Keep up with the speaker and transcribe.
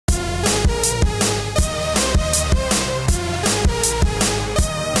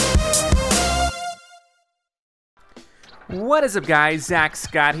What is up, guys? Zack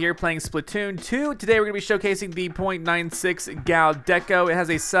Scott here playing Splatoon 2. Today we're going to be showcasing the .96 Gal Deco. It has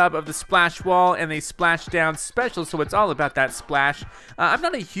a sub of the splash wall and a splash down special, so it's all about that splash. I'm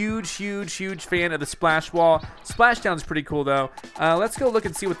not a huge fan of the splash wall. Splash down's pretty cool though. Let's go look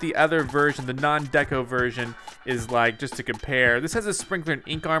and see what the other version, the non-deco version, is like, just to compare. This has a sprinkler and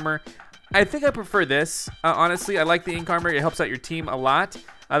ink armor. I think I prefer this. Honestly, I like the ink armor. It helps out your team a lot.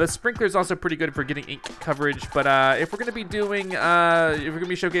 The sprinkler is also pretty good for getting ink coverage, but if we're going to be doing, if we're going to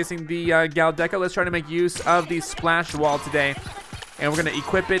be showcasing the Gal Deco, let's try to make use of the splash wall today. And we're going to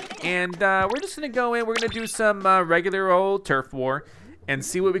equip it, and we're just going to go in, we're going to do some regular old turf war, and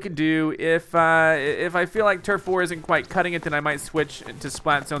see what we can do. If I feel like turf war isn't quite cutting it, then I might switch to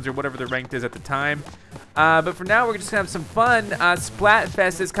splat zones or whatever the ranked is at the time. But for now, we're just going to have some fun.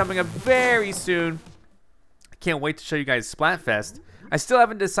 Splatfest is coming up very soon. I can't wait to show you guys Splatfest. I still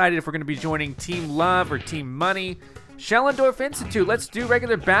haven't decided if we're going to be joining Team Love or Team Money. Schellendorf Institute, let's do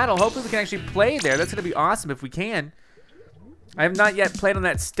regular battle. Hopefully we can actually play there. That's going to be awesome if we can. I have not yet played on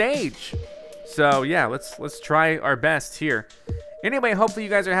that stage. So yeah, let's try our best here. Anyway, hopefully you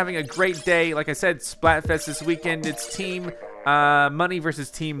guys are having a great day. Like I said, Splatfest this weekend. It's Team Money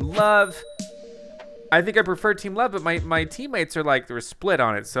versus Team Love. I think I prefer Team Love, but my teammates are like, they're split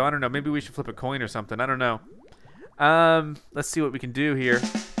on it. So I don't know, maybe we should flip a coin or something. I don't know. Let's see what we can do here.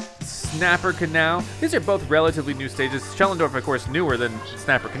 Snapper Canal. These are both relatively new stages. Schellendorf, of course, newer than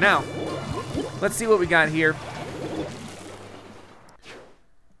Snapper Canal. Let's see what we got here.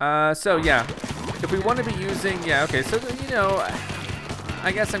 So yeah, if we want to be using, yeah, okay, so, you know,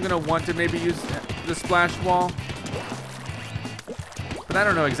 I guess I'm going to want to maybe use the splash wall. But I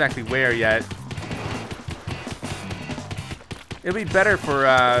don't know exactly where yet. It'd be better for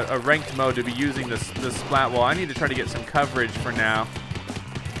a ranked mode to be using the splat wall. I need to try to get some coverage for now.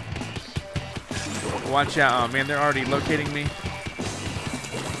 Watch out. Oh man, they're already locating me.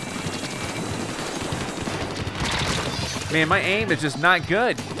 Man, my aim is just not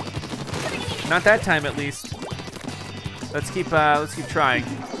good. Not that time, at least. Let's keep trying.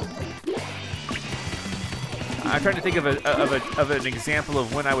 I'm trying to think of an example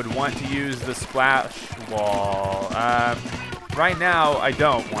of when I would want to use the splash wall. Right now, I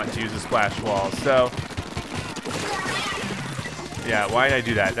don't want to use the splash wall, so yeah, why did I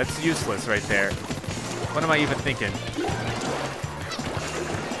do that? That's useless right there. What am I even thinking?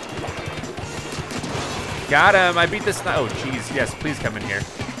 Got him! I beat this. Oh, jeez. Yes, please come in here.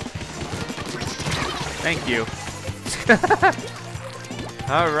 Thank you.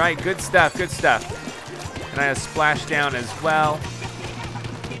 All right, good stuff. Good stuff. And I have splash down as well.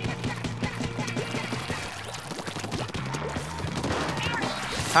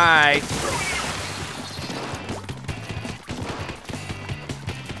 Hi.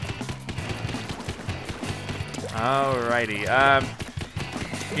 Alrighty.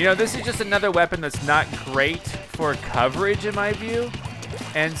 You know, this is just another weapon that's not great for coverage in my view.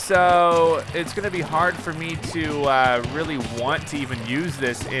 And so it's going to be hard for me to really want to even use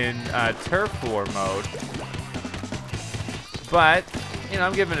this in turf war mode. But, you know,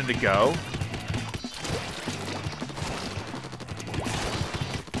 I'm giving it a go.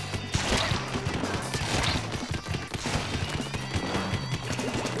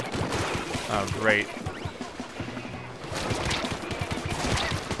 Oh, great.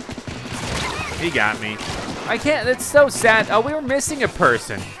 He got me. I can't, that's so sad. Oh, we were missing a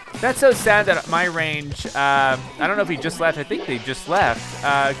person. That's so sad that my range, I don't know if he just left. I think they just left,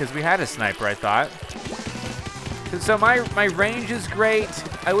 because we had a sniper, I thought. So my range is great.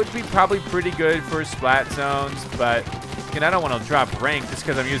 I would be probably pretty good for splat zones, but, you know, I don't want to drop rank just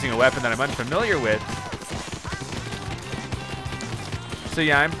because I'm using a weapon that I'm unfamiliar with. So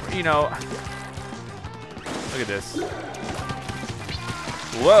yeah, I'm, you know, look at this.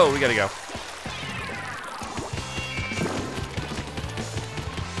 Whoa, we gotta go.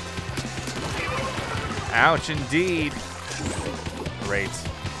 Ouch, indeed. Great.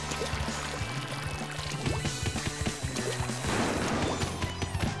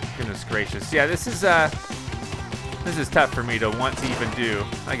 Goodness gracious. Yeah, this is tough for me to want to even do.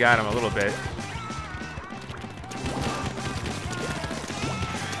 I got him a little bit.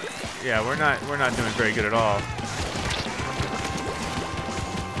 Yeah, we're not doing very good at all.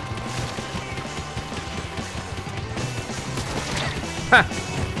 Ha!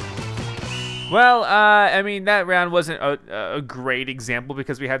 Well, I mean, that round wasn't a great example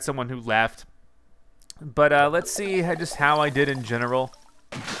because we had someone who left. But let's see just how I did in general.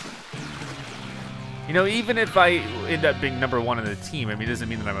 You know, even if I end up being #1 on the team, I mean, it doesn't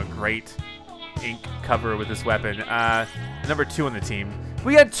mean that I'm a great ink cover with this weapon. #2 on the team.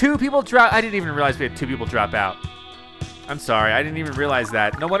 We had 2 people drop. I didn't even realize we had 2 people drop out. I'm sorry, I didn't even realize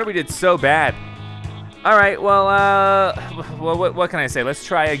that. No wonder we did so bad. All right, well, what can I say? Let's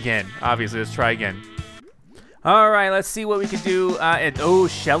try again. Obviously, let's try again. All right, let's see what we can do. Oh,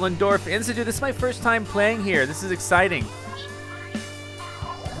 Schellendorf Institute. This is my first time playing here. This is exciting.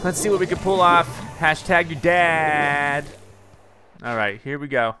 Let's see what we can pull off. Hashtag your dad. All right, here we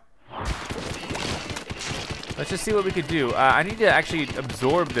go. Let's just see what we could do. I need to actually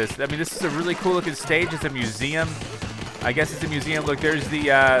absorb this. I mean, this is a really cool looking stage. It's a museum. I guess it's a museum. Look, there's the,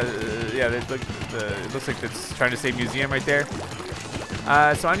 yeah, it looks like it's trying to say museum right there.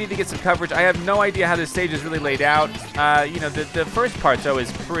 So I need to get some coverage. I have no idea how this stage is really laid out. You know, the first part, though,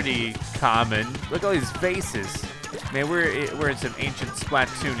 is pretty common. Look at all these faces. Man, we're in some ancient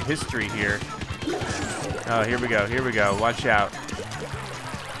Splatoon history here. Oh, here we go, here we go. Watch out.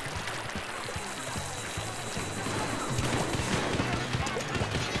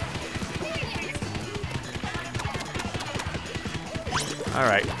 All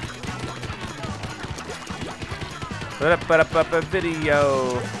right. Put up a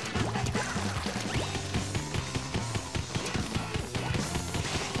video.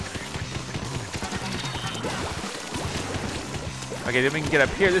 Okay, then we can get up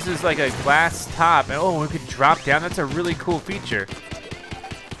here. This is like a glass top. And oh, we could drop down. That's a really cool feature.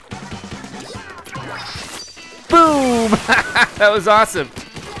 Boom! That was awesome.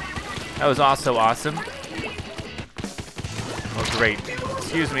 That was also awesome. Oh, great.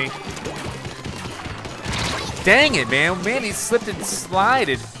 Excuse me. Dang it, man. Man, he slipped and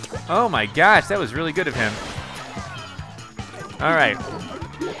slided. Oh my gosh, that was really good of him. All right.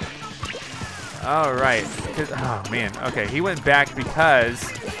 All right. Oh man, okay. He went back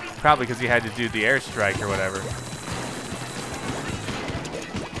probably because he had to do the airstrike or whatever.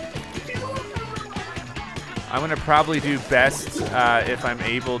 I'm gonna probably do best if I'm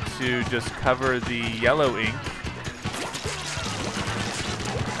able to just cover the yellow ink.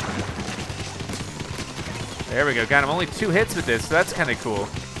 There we go, got him. Only 2 hits with this, so that's kind of cool.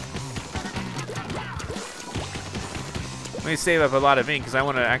 Let me save up a lot of ink because I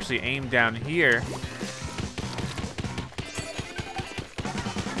want to actually aim down here.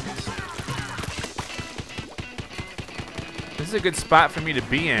 This is a good spot for me to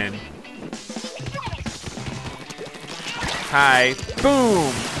be in. Hi.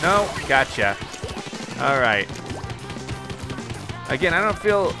 Boom! No, gotcha. All right. Again, I don't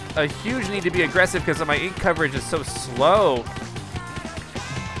feel a huge need to be aggressive because my ink coverage is so slow.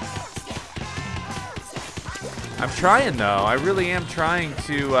 I'm trying though. I really am trying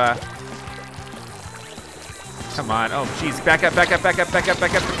to. Come on. Oh, jeez. Back up, back up, back up, back up,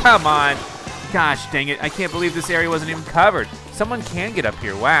 back up. Come on. Gosh dang it. I can't believe this area wasn't even covered. Someone can get up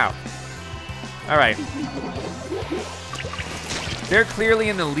here. Wow. All right. They're clearly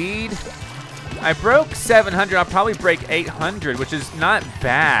in the lead. I broke 700. I'll probably break 800, which is not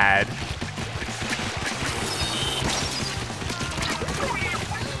bad.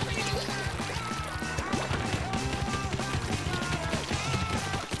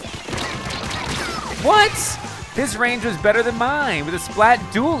 What? His range was better than mine with the Splat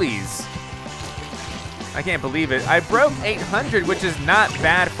Dualies. I can't believe it. I broke 800, which is not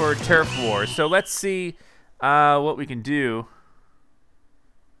bad for Turf War. So let's see what we can do.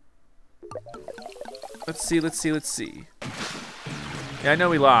 Let's see. Yeah, I know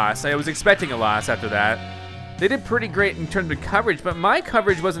we lost. I was expecting a loss after that. They did pretty great in terms of coverage, but my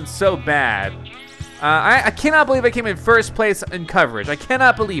coverage wasn't so bad. I cannot believe I came in first place in coverage. I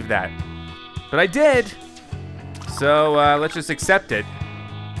cannot believe that. But I did. So let's just accept it.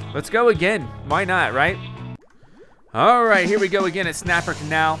 Let's go again. Why not, right? All right, here we go again at Snapper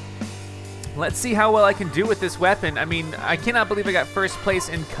Canal. Let's see how well I can do with this weapon. I mean, I cannot believe I got first place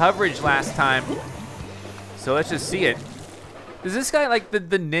in coverage last time. So let's just see it. Does this guy like the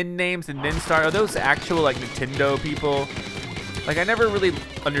Nin names, the Nin Star? Are those actual like Nintendo people? Like I never really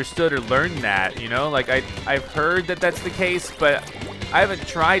understood or learned that, you know? Like I've heard that that's the case, but I haven't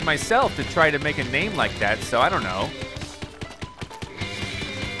tried myself to try to make a name like that, so I don't know.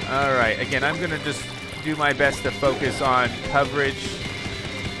 All right, again, I'm gonna just do my best to focus on coverage,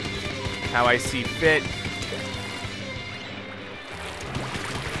 how I see fit.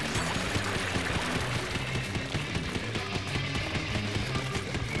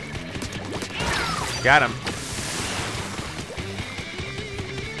 Got him.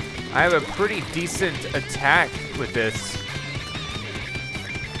 I have a pretty decent attack with this.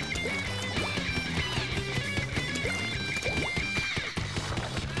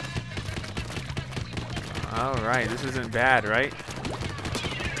 All right, this isn't bad, right?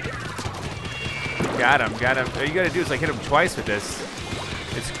 Got him, got him. All you gotta do is like hit him twice with this.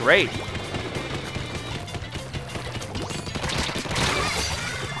 It's great.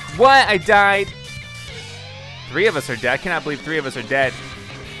 What? I died. 3 of us are dead. I cannot believe 3 of us are dead.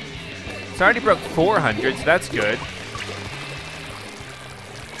 So I already broke 400, so that's good.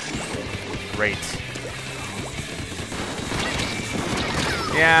 Great.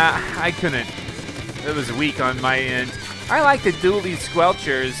 Yeah, I couldn't. It was weak on my end. I like the dualies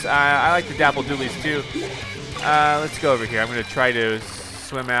squelchers. I like the dapple dualies too. Let's go over here. I'm going to try to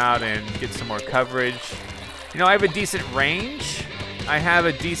swim out and get some more coverage. You know, I have a decent range. I have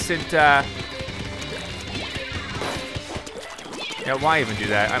a decent... yeah, why even do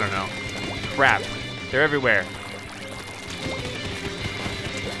that? I don't know. Crap. They're everywhere.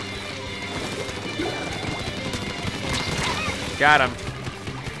 Got him.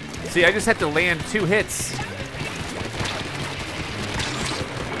 See, I just had to land 2 hits.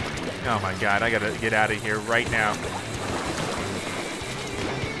 Oh my god, I gotta get out of here right now.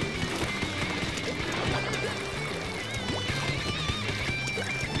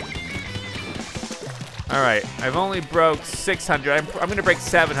 All right, I've only broke 600. I'm gonna break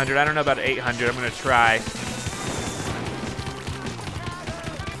 700. I don't know about 800. I'm gonna try.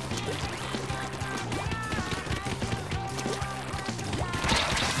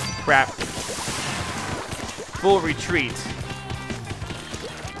 Crap. Full retreat.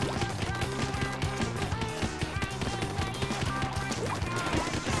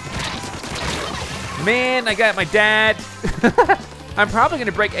 Man, I got my dad. I'm probably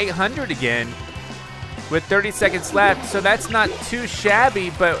gonna break 800 again with 30 seconds left, so that's not too shabby,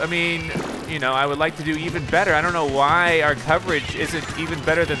 but I mean, you know, I would like to do even better. I don't know why our coverage isn't even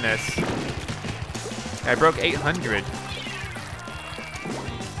better than this. I broke 800.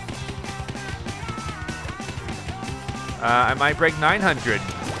 I might break 900.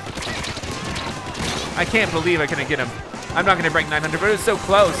 I can't believe I couldn't get him. I'm not gonna break 900, but it was so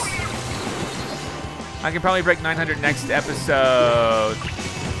close. I can probably break 900 next episode.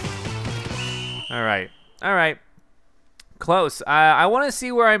 All right. All right, close. I want to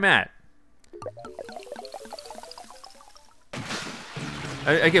see where I'm at.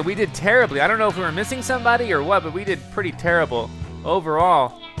 Again, we did terribly. I don't know if we were missing somebody or what, but we did pretty terrible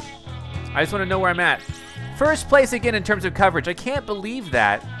overall. I just want to know where I'm at. First place again in terms of coverage. I can't believe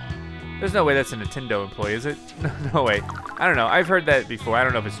that. There's no way that's a Nintendo employee, is it? No way. I don't know. I've heard that before. I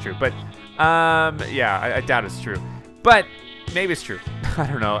don't know if it's true, but yeah, I doubt it's true. But maybe it's true. I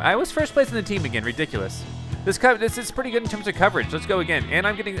don't know. I was first place in the team again. Ridiculous. This is pretty good in terms of coverage. Let's go again. And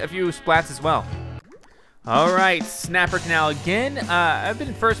I'm getting a few splats as well. All right, Snapper Canal again. I've been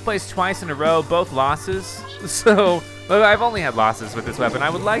in first place twice in a row, both losses. So I've only had losses with this weapon. I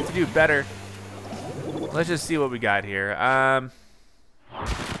would like to do better. Let's just see what we got here.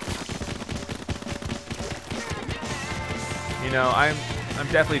 You know, I'm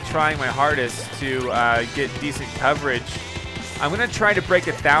definitely trying my hardest to get decent coverage. I'm gonna try to break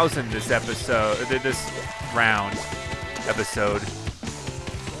 1,000 this episode, this round episode.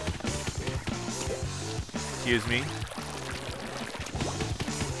 Excuse me.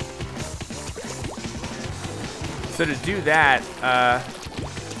 So to do that,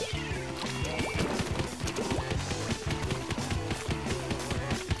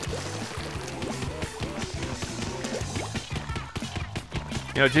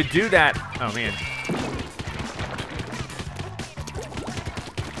 you know, to do that, oh man.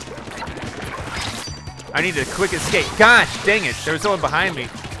 I need a quick escape. Gosh, dang it. There was someone behind me.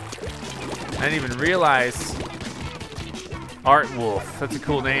 I didn't even realize. Art Wolf. That's a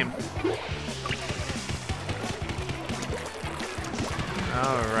cool name.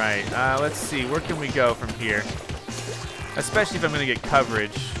 All right. Let's see. Where can we go from here? Especially if I'm going to get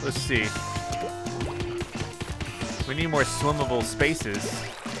coverage. Let's see. We need more swimmable spaces.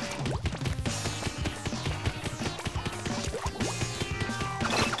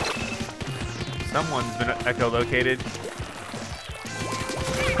 Someone's been echolocated.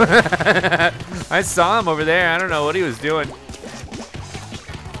 I saw him over there. I don't know what he was doing.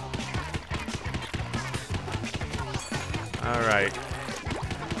 All right.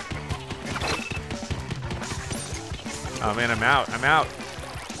 Oh man, I'm out. I'm out.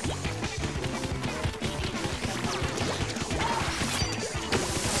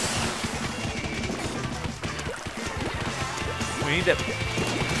 We need to...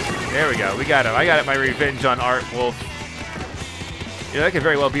 There we go. We got him. I got my revenge on Art Wolf. Yeah, that could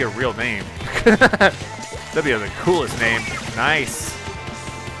very well be a real name. That'd be the coolest name. Nice.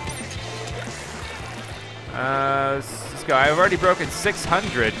 Let's go. I've already broken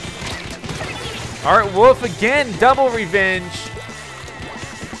 600. Art Wolf again. Double revenge.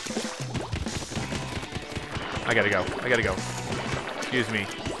 I gotta go. I gotta go. Excuse me.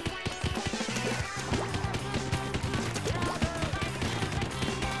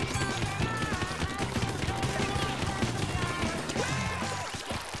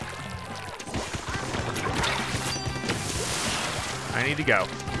 I need to go.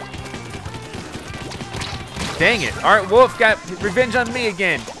 Dang it. Art Wolf got revenge on me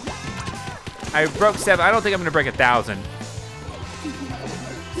again. I broke 7. I don't think I'm going to break 1,000.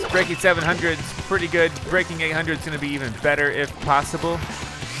 Breaking 700 is pretty good. Breaking 800 is going to be even better if possible.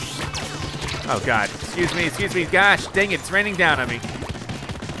 Oh, God. Excuse me. Excuse me. Gosh, dang it. It's raining down on me.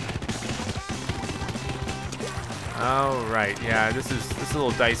 All right. Yeah, this is a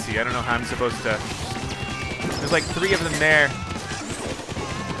little dicey. I don't know how I'm supposed to... There's like 3 of them there.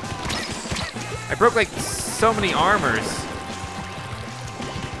 I broke like so many armors.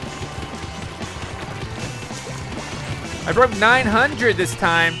 I broke 900 this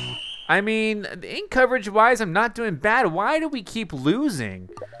time. I mean, ink coverage wise, I'm not doing bad. Why do we keep losing?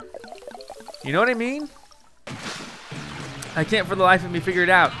 You know what I mean? I can't for the life of me figure it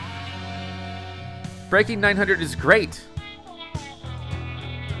out. Breaking 900 is great.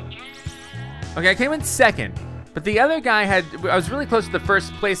 Okay, I came in 2nd, but the other guy I was really close to the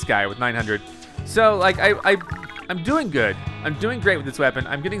 1st place guy with 900. So like I'm doing good. I'm doing great with this weapon.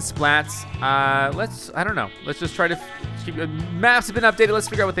 I'm getting splats. I don't know. Let's just try to keep, maps have been updated. Let's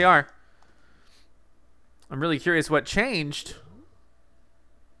figure out what they are. I'm really curious what changed.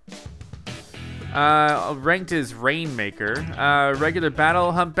 Ranked is Rainmaker. Regular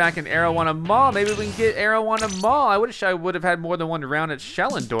battle, humpback, and arrow on a mall. Maybe we can get arrow on a mall. I wish I would have had more than one round at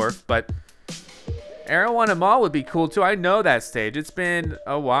Schellendorf, but arrow on a mall would be cool too. I know that stage. It's been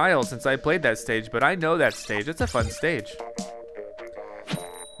a while since I played that stage, but I know that stage. It's a fun stage.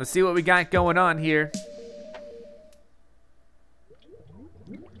 Let's see what we got going on here.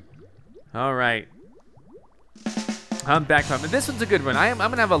 All right. Humpback hump. This one's a good one. I'm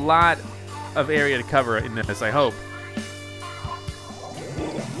gonna have a lot of area to cover in this, I hope.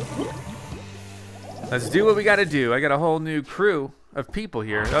 Let's do what we gotta do. I got a whole new crew of people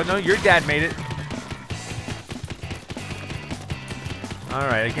here. Oh no, your dad made it. All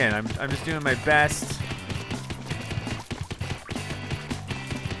right, again, I'm just doing my best.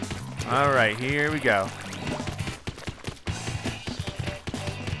 All right, here we go.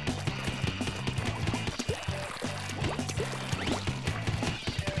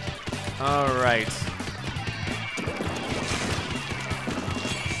 All right.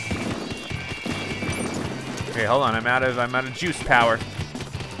 Okay, hold on. I'm out of juice power.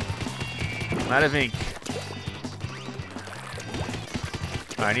 I'm out of ink.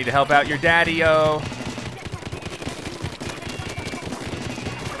 I need to help out your daddy-o.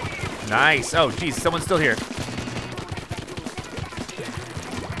 Nice. Oh, geez, someone's still here.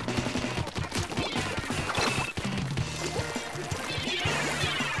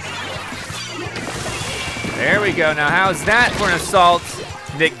 There we go. Now, how's that for an assault?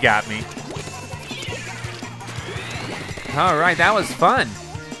 Nick got me. All right, that was fun.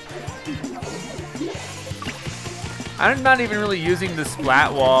 I'm not even really using the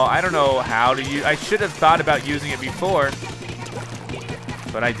splat wall. I don't know how to use. I should have thought about using it before,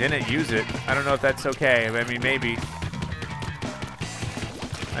 but I didn't use it. I don't know if that's okay. I mean, maybe.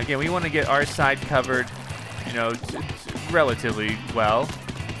 Again, we want to get our side covered, you know, relatively well.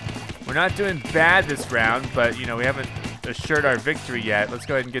 We're not doing bad this round, but you know, we haven't assured our victory yet. Let's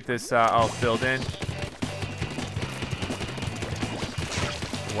go ahead and get this all filled in.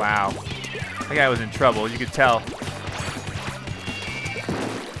 Wow, that guy was in trouble. You could tell.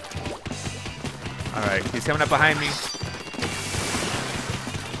 All right, he's coming up behind me.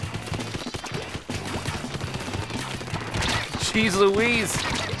 Jeez Louise,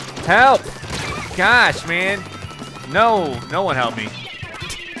 help! Gosh, man, no one help me.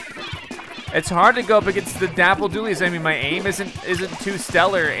 It's hard to go up against the Dapple Dualies. I mean, my aim isn't too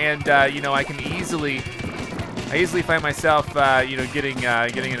stellar, and you know, I easily find myself, you know, getting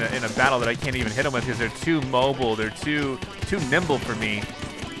in a battle that I can't even hit them with because they're too mobile. They're too nimble for me.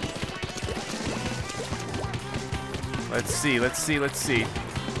 Let's see.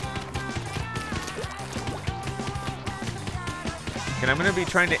 And I'm gonna be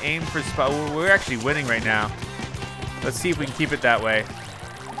trying to aim for spot. We're actually winning right now. Let's see if we can keep it that way.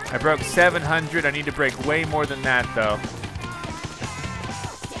 I broke 700. I need to break way more than that, though.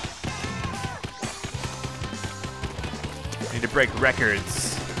 I need to break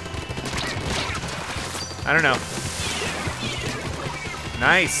records. I don't know.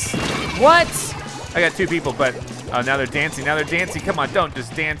 Nice. What? I got 2 people, but oh, now they're dancing. Come on, don't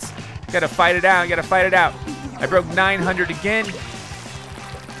just dance. You gotta fight it out. I broke 900 again.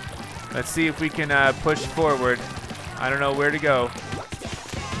 Let's see if we can push forward. I don't know where to go.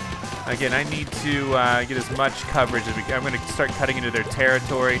 Again, I need to get as much coverage as we can. I'm going to start cutting into their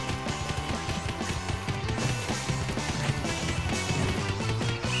territory.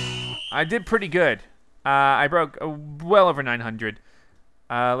 I did pretty good. I broke well over 900.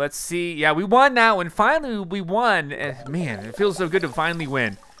 Let's see. Yeah, we won that one. Finally, we won. Man, it feels so good to finally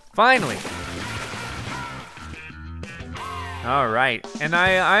win. Finally. All right, and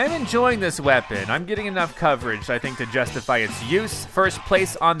I'm enjoying this weapon. I'm getting enough coverage, I think, to justify its use. First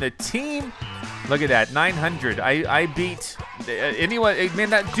place on the team. Look at that, 900. I beat anyone.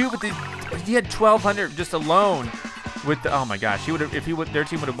 Man, that dude with he had 1,200 just alone. With the, oh my gosh, he would have, if their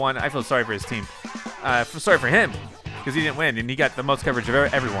team would have won. I feel sorry for his team. Sorry for him, because he didn't win, and he got the most coverage of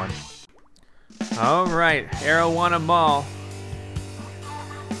everyone. All right, Arowana Mall.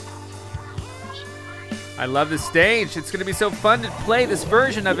 I love this stage. It's gonna be so fun to play this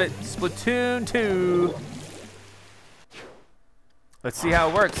version of it. Splatoon 2. Let's see how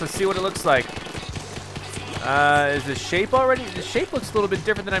it works. Let's see what it looks like. Is the shape already? The shape looks a little bit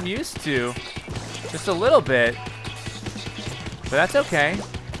different than I'm used to. Just a little bit. But that's okay.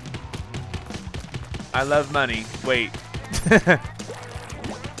 I love money. Wait.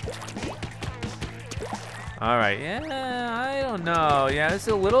 All right, yeah, I don't know. Yeah, it's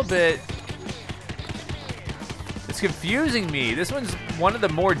a little bit, it's confusing me. This one's one of the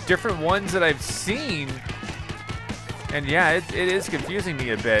more different ones that I've seen. And yeah, it is confusing me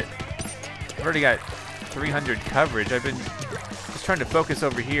a bit. I've already got 300 coverage. I've been just trying to focus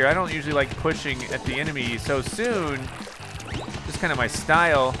over here. I don't usually like pushing at the enemy so soon. Just kind of my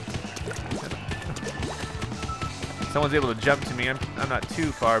style. Someone's able to jump to me. I'm not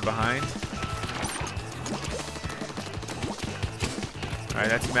too far behind. All right,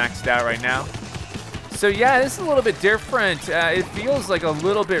 that's maxed out right now. So yeah, this is a little bit different. It feels like a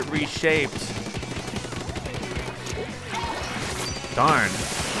little bit reshaped. Darn.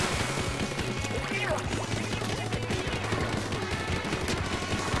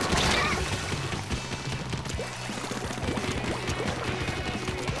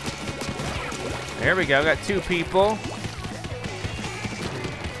 There we go, got 2 people.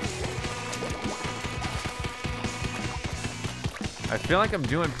 I feel like I'm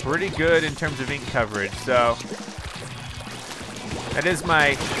doing pretty good in terms of ink coverage, so that is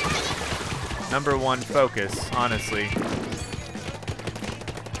my #1 focus, honestly.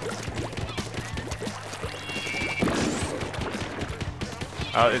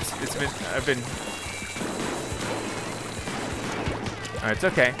 Oh, I've been. All right, it's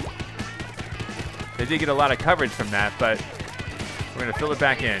okay. They did get a lot of coverage from that, but we're gonna fill it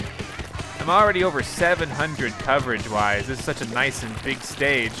back in. I'm already over 700 coverage-wise. This is such a nice and big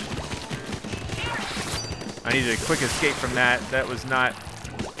stage. I needed a quick escape from that. That was not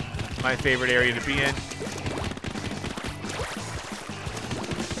my favorite area to be in.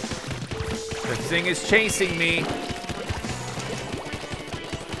 The thing is chasing me.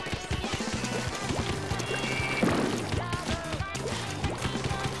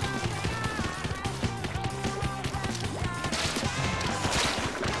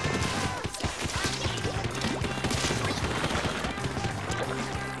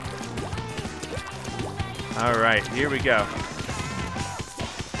 All right, here we go.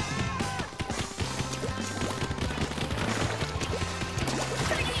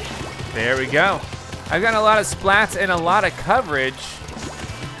 There we go. I've got a lot of splats and a lot of coverage.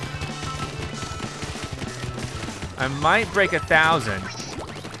 I might break 1,000.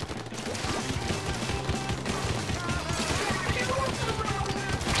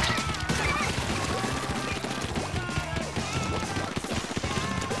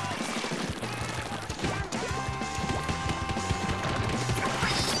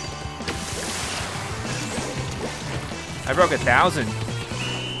 I broke 1,000.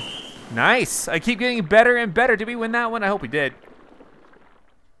 Nice. I keep getting better and better. Did we win that one? I hope we did.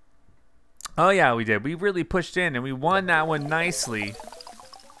 Oh yeah, we did. We really pushed in and we won that one nicely.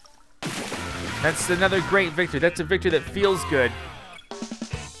 That's another great victory. That's a victory that feels good.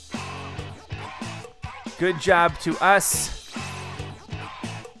 Good job to us.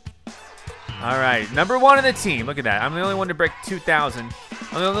 All right, #1 in the team. Look at that. I'm the only one to break 2,000.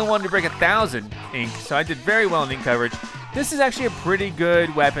 I'm the only one to break 1,000 ink, so I did very well in ink coverage. This is actually a pretty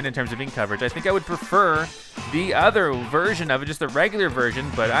good weapon in terms of ink coverage. I think I would prefer the other version of it, just the regular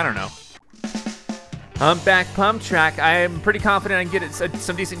version, but I don't know. Humpback Pump Track. I am pretty confident I can get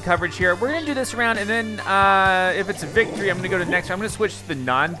some decent coverage here. We're gonna do this round, and then if it's a victory, I'm gonna go to the next round. I'm gonna switch to the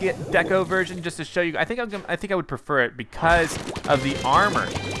non-Deco version just to show you. I think I would prefer it because of the armor.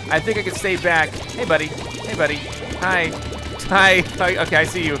 I think I could stay back. Hey, buddy. Hey, buddy. Hi. Hi. Okay, I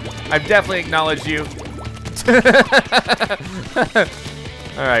see you. I've definitely acknowledged you.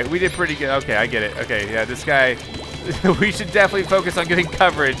 All right, we did pretty good. Okay, I get it. Okay, yeah, this guy, we should definitely focus on getting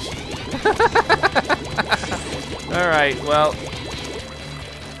coverage. All right, well,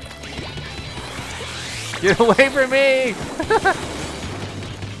 get away from me.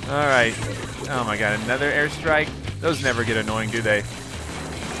 All right. Oh my God, another airstrike. Those never get annoying, do they?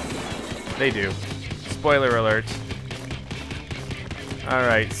 They do. Spoiler alert. All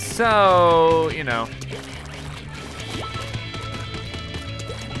right, so, you know.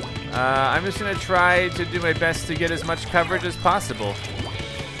 I'm just gonna try to do my best to get as much coverage as possible.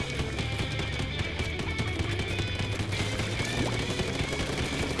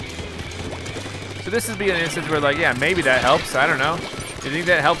 So this would be an instance where, like, yeah, maybe that helps. I don't know. Do you think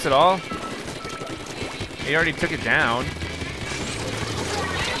that helps at all? He already took it down.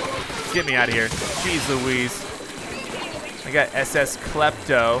 Get me out of here. Jeez Louise. I got SS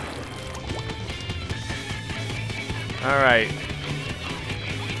Klepto. All right.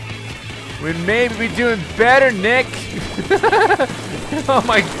 We may be doing better, Nick. Oh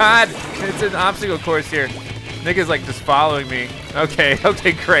my God. It's an obstacle course here. Nick is like just following me. Okay,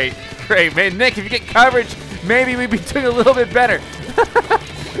 okay, great. Great, man. Nick, if you get coverage, maybe we'd be doing a little bit better.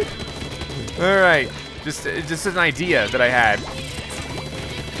 All right. Just an idea that I had.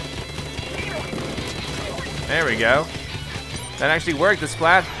 There we go. That actually worked. The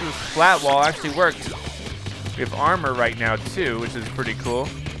splat wall actually worked. We have armor right now too, which is pretty cool.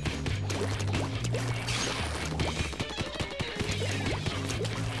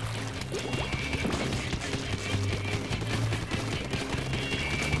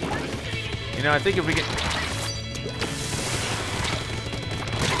 You know, I think if we get...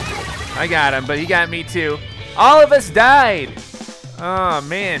 I got him, but he got me too. All of us died. Oh,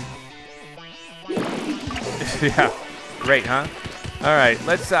 man. Yeah, great, huh? All right,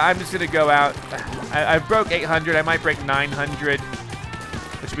 let's, I'm just gonna go out. I broke 800, I might break 900,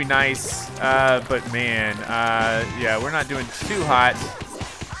 which would be nice. But man, yeah, we're not doing too hot.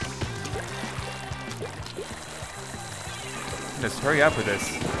 Just hurry up with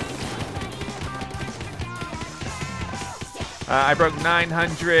this. I broke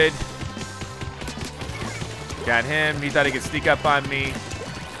 900. Got him. He thought he could sneak up on me.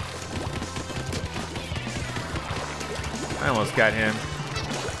 I almost got him.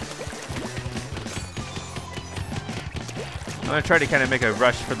 I'm gonna try to kind of make a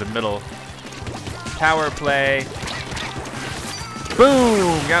rush for the middle. Power play.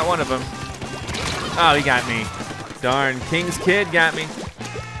 Boom! Got one of them. Oh, he got me. Darn, King's Kid got me.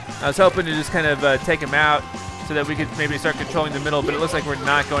 I was hoping to just kind of take him out so that we could maybe start controlling the middle, but it looks like we're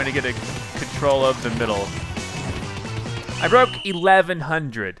not going to get a control of the middle. I broke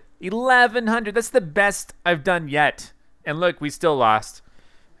 1100. 1100, that's the best I've done yet. And look, we still lost.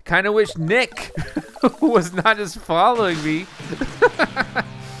 Kind of wish Nick was not just following me.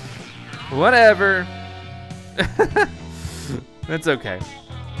 Whatever. That's okay.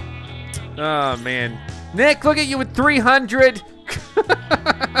 Oh, man. Nick, look at you with 300.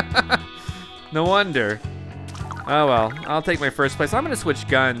 No wonder. Oh, well. I'll take my first place. I'm going to switch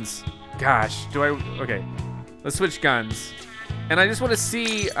guns. Gosh, do I? Okay. Let's switch guns. And I just want to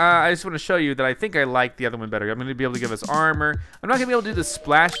see, I just want to show you that I think I like the other one better. I'm going to be able to give us armor. I'm not going to be able to do the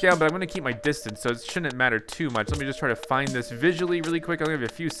splashdown, but I'm going to keep my distance, so it shouldn't matter too much. Let me just try to find this visually really quick. I'll give you a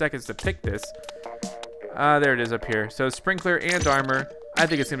few seconds to pick this. There it is up here. So sprinkler and armor. I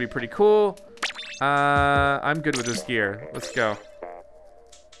think it's going to be pretty cool. I'm good with this gear. Let's go.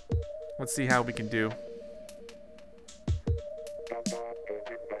 Let's see how we can do.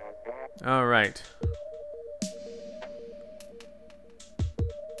 All right.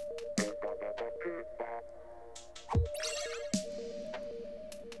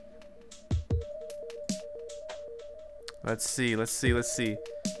 Let's see, let's see, let's see.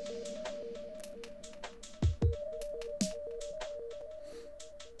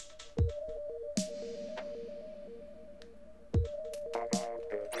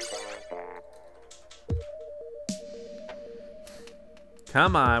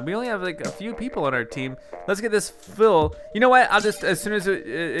 Come on, we only have like a few people on our team. Let's get this full. You know what? I'll just, as soon as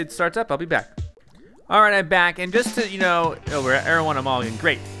it starts up, I'll be back. All right, I'm back, and just to, you know, oh, we're at Era 1, I'm all in.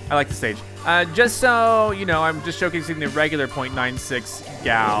 Great, I like the stage. Just so, you know, I'm just showcasing the regular .96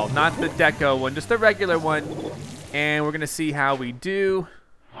 gal, not the Deco one, just the regular one. And we're gonna see how we do.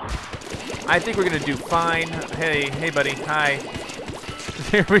 I think we're gonna do fine. Hey buddy, hi.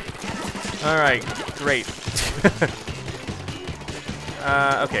 Here we, all right, great.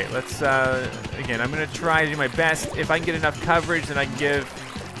 Okay, let's, again, I'm gonna try to do my best. If I can get enough coverage, then I can give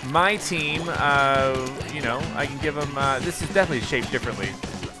my team, you know, I can give them, this is definitely shaped differently.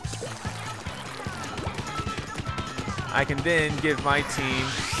 I can then give my team,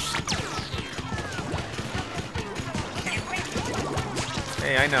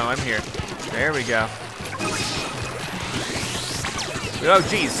 hey, I know, I'm here. There we go. Oh,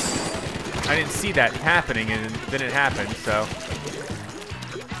 geez. I didn't see that happening, and then it happened, so.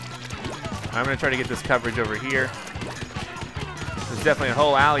 I'm gonna try to get this coverage over here. There's definitely a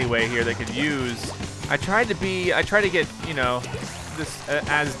whole alleyway here that could use. I try to get, you know, this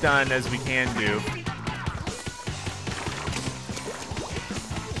as done as we can do.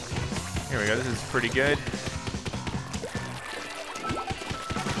 Here we go, this is pretty good.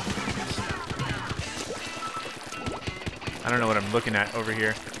 I don't know what I'm looking at over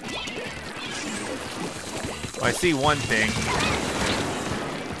here. Oh, I see one thing.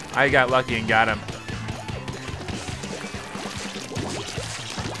 I got lucky and got him.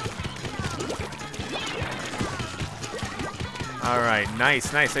 All right,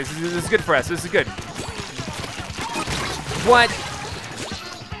 nice, nice. This is good for us. This is good. What?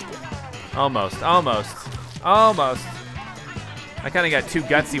 Almost, almost, almost. I kind of got too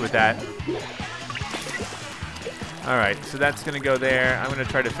gutsy with that. All right, so that's gonna go there. I'm gonna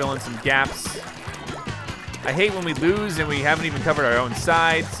try to fill in some gaps. I hate when we lose and we haven't even covered our own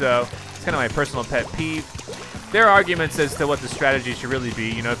side, so it's kind of my personal pet peeve. There are arguments as to what the strategy should really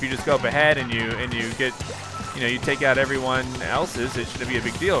be. You know, if you just go up ahead and you get, you know, you take out everyone else's, it shouldn't be a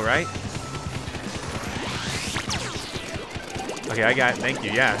big deal, right? Okay, I got, thank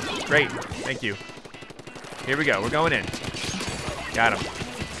you, yeah, great, thank you. Here we go, we're going in. Got him.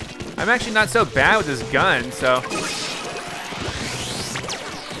 I'm actually not so bad with this gun, so.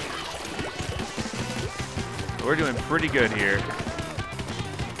 We're doing pretty good here.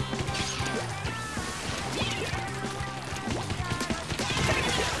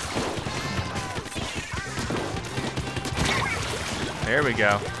 There we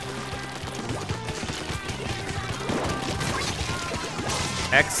go.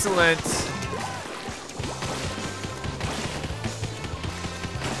 Excellent.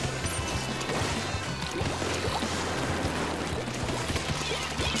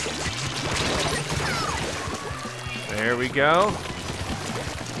 There we go.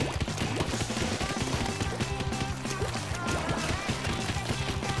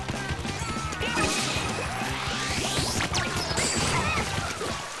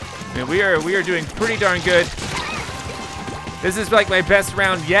 And we are doing pretty darn good. This is like my best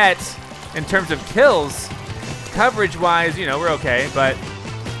round yet in terms of kills. Coverage-wise, you know, we're okay, but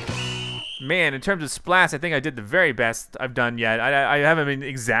man, in terms of splats, I think I did the very best I've done yet. I haven't been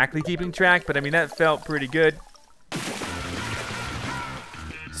exactly keeping track, but I mean, that felt pretty good.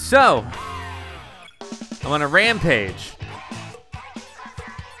 So, I'm on a rampage.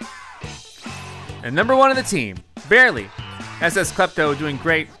 And number one on the team, barely. SS Klepto doing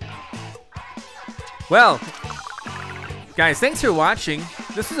great. Well, guys, thanks for watching.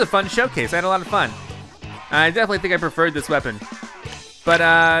 This was a fun showcase. I had a lot of fun. I definitely think I preferred this weapon. But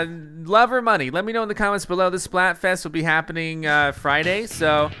love or money, let me know in the comments below. The Splatfest will be happening Friday,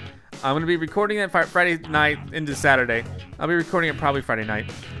 so I'm going to be recording it Friday night into Saturday. I'll be recording it probably Friday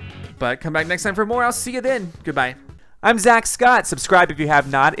night. But come back next time for more. I'll see you then. Goodbye. I'm Zack Scott. Subscribe if you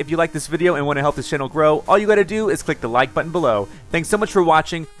have not. If you like this video and want to help this channel grow, all you got to do is click the like button below. Thanks so much for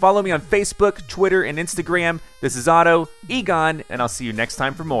watching. Follow me on Facebook, Twitter, and Instagram. This is Otto, Egon, and I'll see you next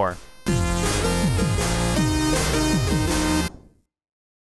time for more.